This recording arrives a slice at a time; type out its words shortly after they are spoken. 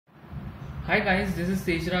Hi guys, this is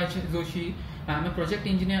Tejraj Joshi. I am a project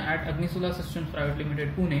engineer at Agni Solar Systems Private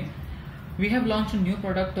Limited, Pune. We have launched a new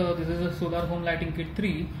product. This is a solar home lighting kit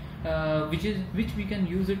 3, which we can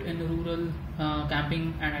use it in rural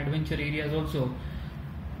camping and adventure areas also.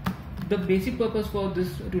 The basic purpose for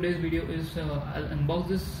this today's video is I'll unbox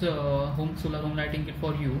this solar home lighting kit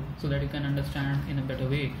for you so that you can understand in a better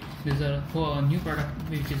way. This is a new product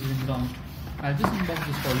which is being launched. I'll just unbox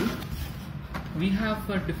this for you. We have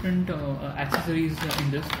different accessories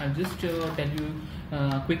in this. I'll just tell you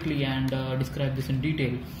quickly and describe this in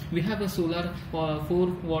detail. We have a solar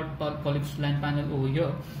 4-watt polycrystalline panel over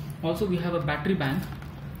here. Also we have a battery bank,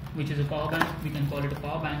 which is a power bank. We can call it a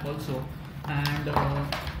power bank also, and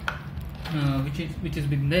which is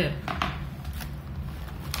been there.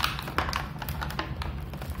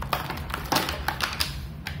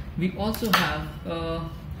 We also have a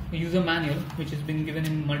user manual which has been given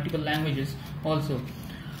in multiple languages. Also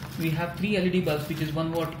we have 3 LED bulbs which is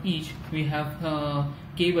 1 watt each. We have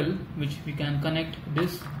cable which we can connect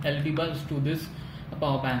this LED bulbs to this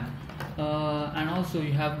power bank, and also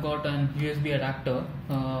you have got an USB adapter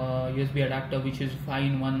which is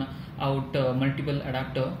 5-in-1 out multiple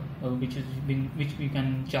adapter which we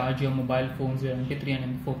can charge your mobile phones, your MP3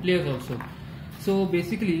 and MP4 players also. So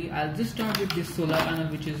basically I'll just start with this solar panel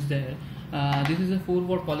which is there. This is a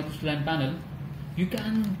 4-watt polycrystalline panel. You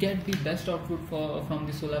can get the best output from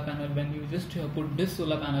the solar panel when you just put this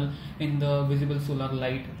solar panel in the visible solar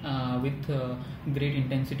light with great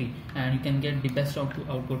intensity, and you can get the best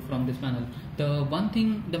output from this panel. The one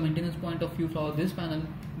thing, the maintenance point of view for this panel,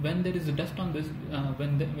 when there is a dust on this,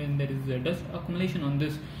 when there is a dust accumulation on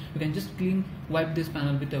this, you can just wipe this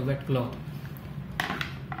panel with a wet cloth.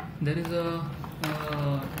 There is a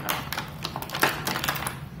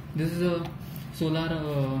this is a solar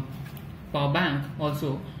power bank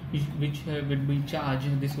also, which would be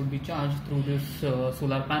charged. This would be charged through this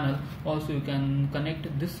solar panel. Also you can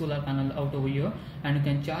connect this solar panel out over here, and you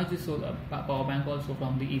can charge this solar power bank also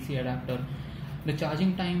from the AC adapter. The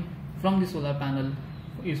charging time from the solar panel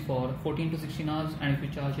is for 14 to 16 hours, and if you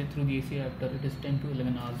charge it through the AC adapter, it is 10 to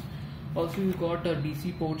 11 hours. Also you got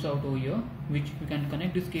DC ports out over here, which you can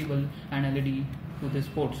connect this cable and LED to these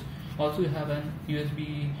ports. Also you have an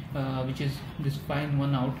USB which is this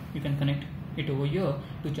 5-in-1 out. You can connect it over here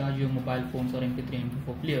to charge your mobile phones or MP3 and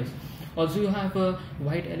MP4 players. Also you have a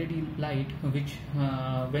white LED light which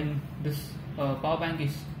when this power bank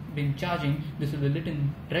is been charging, this will be lit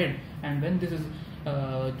in red, and when this is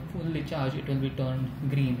fully charged, it will be turned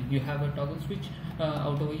green. You have a toggle switch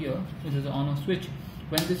out over here, which is an on-off switch.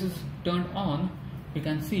 When this is turned on, you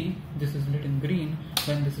can see this is lit in green.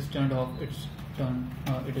 When this is turned off, it's turned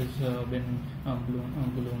it is been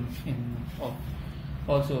blown in off.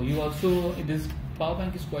 Also this power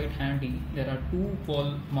bank is quite handy. There are 2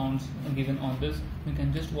 wall mounts given on this. You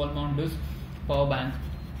can just wall mount this power bank,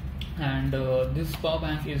 and this power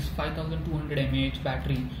bank is 5200 mAh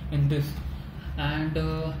battery in this. And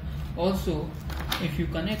also if you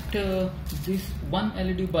connect this one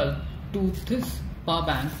LED bulb to this power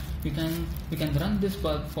bank, you can run this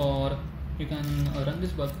bulb for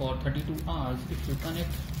 32 hours. If you connect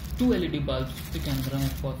 2 LED bulbs, you can run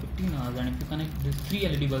it for 15 hours, and if you connect these 3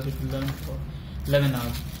 LED bulbs, it will run for 11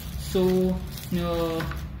 hours. So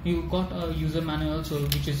you got a user manual also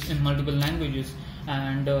which is in multiple languages,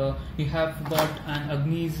 and you have got an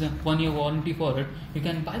Agni's 1-year warranty for it. You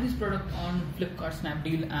can buy this product on Flipkart,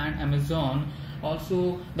 Snapdeal and Amazon.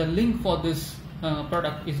 Also the link for this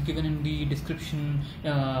product is given in the description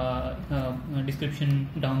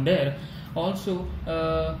down there. Also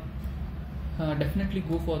definitely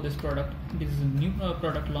go for this product. This is a new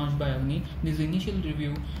product launched by Agni. This is the initial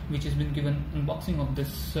review which has been given, unboxing of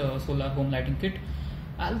this solar home lighting kit.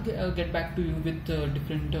 I'll get back to you with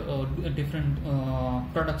different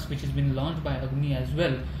products which has been launched by Agni as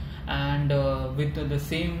well, and with the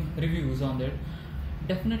same reviews on that.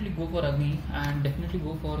 Definitely go for Agni, and definitely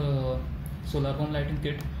go for solar home lighting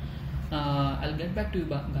kit. I'll get back to you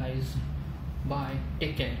guys. Bye,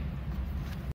 take care.